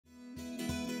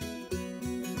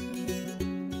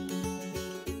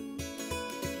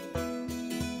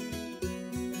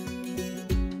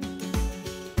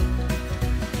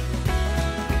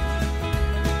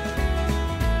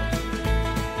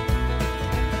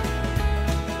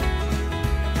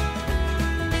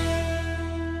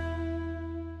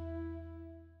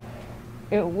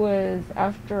it was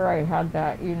after I had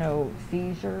that, you know,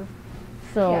 seizure.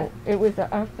 So it was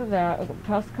after that, the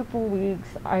past couple weeks,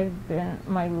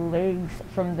 my legs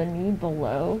from the knee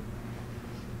below,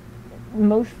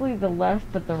 mostly the left,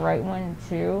 but the right one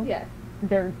too. Yeah.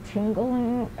 They're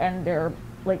tingling, and they're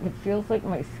like, it feels like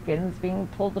my skin's being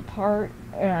pulled apart,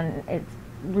 and it's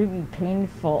really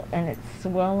painful, and it's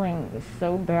swelling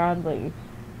so badly.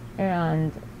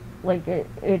 And like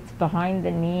it's behind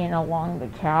the knee and along the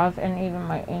calf, and even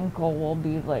my ankle will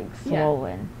be like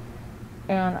swollen.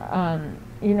 And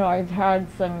you know, I've had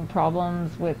some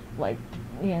problems with, like,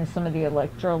 you know, some of the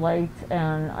electrolytes,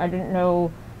 and I didn't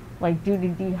know, like, due to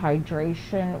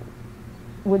dehydration,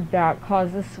 would that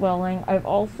cause the swelling. I've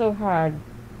also had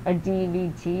a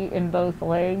DVT in both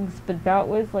legs, but that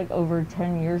was like over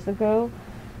 10 years ago,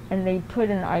 and they put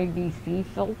an IVC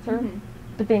filter,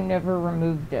 but they never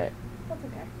removed it. That's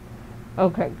okay.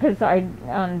 Okay,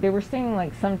 because they were saying,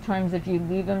 like, sometimes if you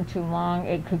leave them too long,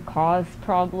 it could cause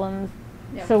problems.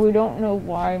 Yeah. So we don't know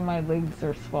why my legs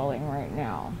are swelling right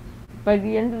now. By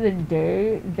the end of the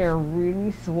day, they're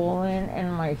really swollen,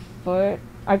 and my foot,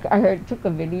 I took a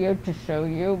video to show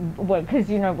you, because,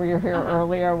 you know, we were here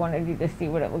earlier, I wanted you to see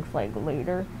what it looks like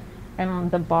later. And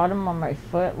the bottom of my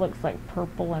foot looks like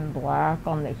purple and black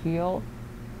on the heel.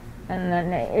 And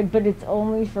then, but it's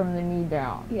only from the knee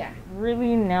down. Yeah.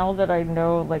 Really, now that I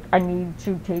know, like, I need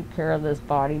to take care of this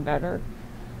body better.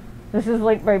 This is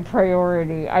like my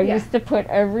priority. I used to put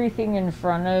everything in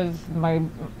front of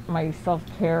my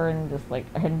self-care and just like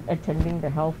attending to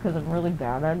health, because I'm really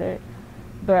bad at it.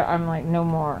 But I'm like, no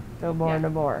more.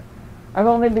 I've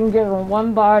only been given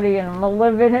one body, and I'm going to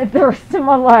live in it the rest of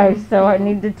my life, so I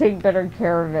need to take better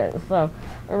care of it. So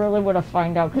I really want to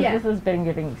find out, because this has been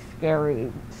getting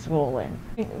scary, swollen.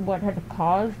 What had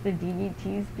caused the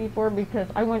DVTs before, because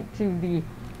I went to the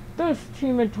best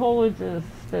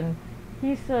hematologist, and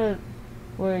he said,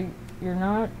 well, you're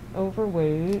not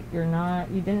overweight,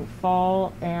 you didn't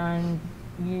fall, and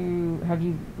have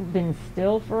you been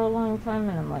still for a long time?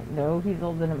 And I'm like, no. He's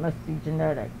told that it must be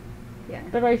genetic. Yeah.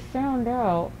 But I found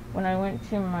out when I went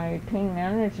to my pain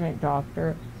management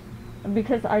doctor,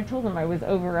 because I told him I was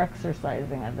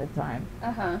over-exercising at the time.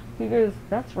 He goes,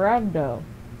 that's rhabdo.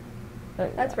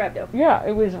 That's rhabdo. Yeah,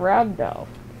 it was rhabdo.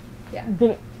 Yeah.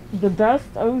 The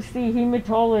best OC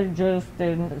hematologist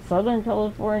in Southern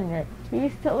California,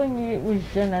 he's telling me it was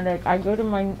genetic. I go to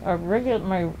my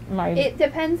It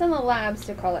depends on the labs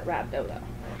to call it rhabdo, though.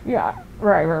 Yeah,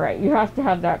 right. You have to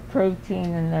have that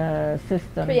protein in the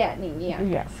system. Creatinine, yeah.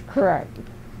 Yes, correct.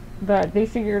 But they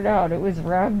figured out it was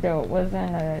rhabdo. It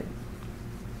wasn't a...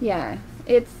 Yeah,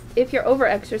 if you're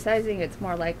over-exercising, it's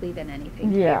more likely than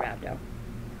anything to be rhabdo.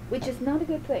 Which is not a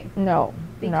good thing. No,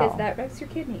 because that wrecks your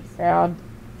kidneys.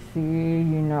 See,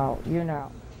 you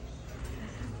know.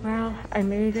 Well, I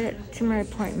made it to my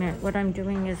appointment. What I'm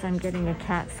doing is I'm getting a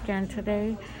CAT scan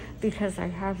today, because I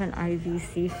have an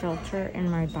IVC filter in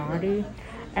my body,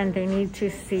 and they need to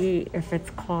see if it's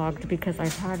clogged, because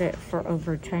I've had it for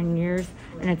over 10 years,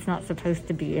 and it's not supposed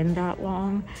to be in that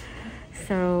long.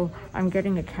 So I'm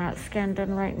getting a CAT scan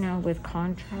done right now with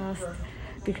contrast,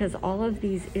 because all of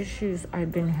these issues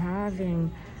I've been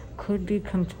having could be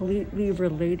completely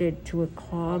related to a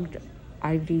clogged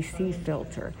IVC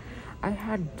filter. I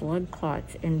had blood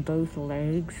clots in both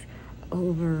legs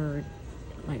over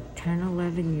like 10,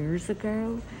 11 years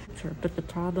ago. But the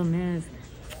problem is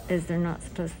they're not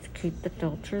supposed to keep the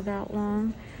filter that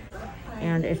long.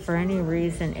 And if for any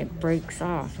reason it breaks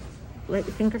off, like,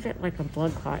 think of it like a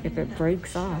blood clot. If it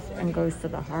breaks off and goes to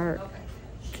the heart,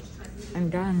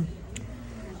 I'm done.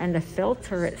 And the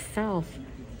filter itself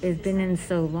has been in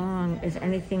so long,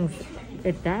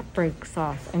 if that breaks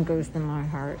off and goes to my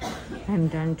heart, I'm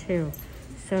done too.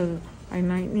 So I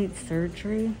might need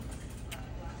surgery,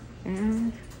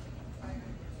 and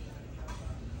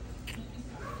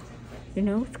you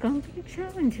know, it's going to be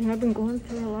challenging. I've been going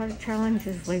through a lot of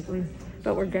challenges lately,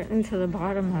 but we're getting to the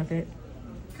bottom of it.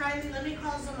 Kylie, let me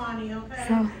call Zamani, okay?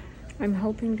 So I'm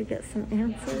hoping to get some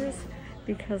answers,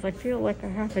 because I feel like I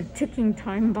have a ticking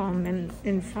time bomb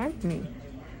inside me,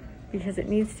 because it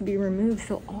needs to be removed.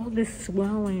 So all this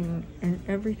swelling and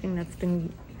everything that's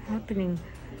been happening,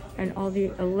 and all the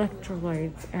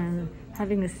electrolytes and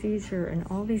having a seizure and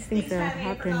all these things that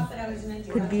have happened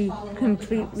could be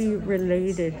completely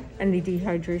related, and the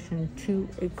dehydration, to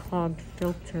a clogged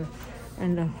filter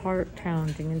and the heart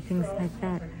pounding and things like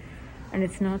that. And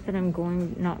it's not that I'm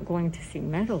not going to see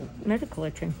medical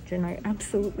attention. I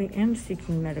absolutely am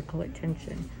seeking medical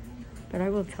attention. But I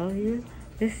will tell you,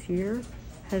 this year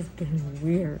has been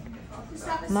weird.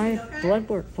 My blood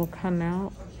work will come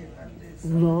out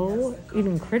low,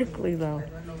 even critically low.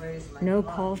 No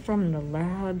call from the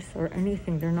labs or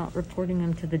anything. They're not reporting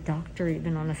them to the doctor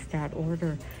even on a stat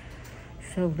order.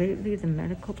 So lately the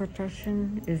medical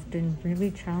profession has been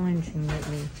really challenging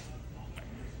lately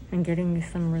and getting me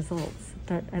some results.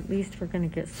 But at least we're going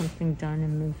to get something done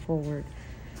and move forward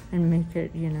and make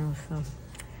it, you know, so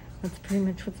that's pretty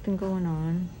much what's been going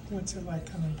on. What's it like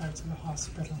coming back to the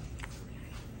hospital?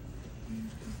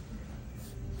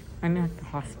 I'm at the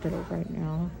hospital right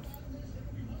now.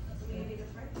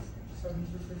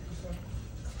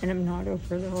 And I'm not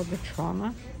over all the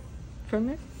trauma from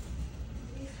it.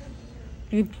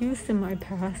 The abuse in my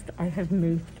past, I have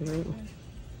moved through.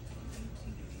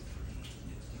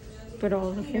 But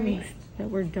all the things that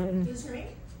were done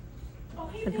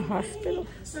at the hospital,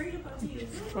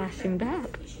 it's flashing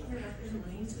back.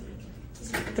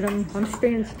 But I'm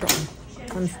staying strong.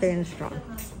 I'm staying strong.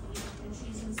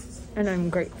 And I'm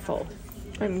grateful.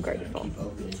 I'm grateful.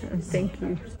 And thank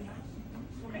you.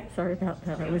 Sorry about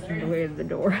that. I was in the way of the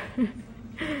door.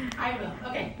 I will.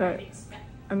 Okay. But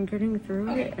I'm getting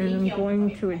through it, and I'm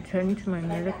going to attend to my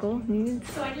medical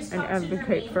needs and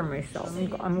advocate for myself.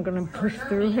 I'm going to push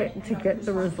through it to get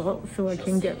the results so I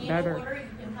can get better.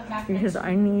 Because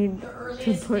I need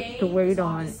to put the weight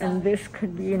on, and this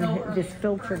could be this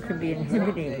filter could be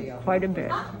inhibiting quite a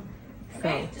bit.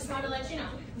 So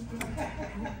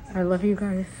I love you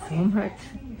guys so much.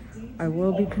 I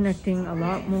will be connecting a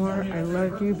lot more. I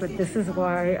love you, but this is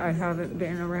why I haven't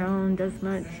been around as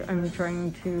much. I'm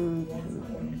trying to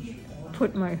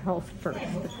put my health first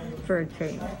for a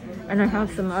change. And I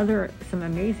have some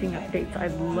amazing updates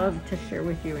I'd love to share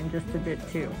with you in just a bit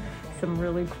too. Some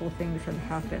really cool things have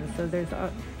happened. So there's,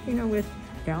 you know, with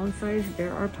downsides,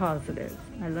 there are positives.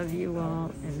 I love you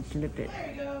all, and flip it.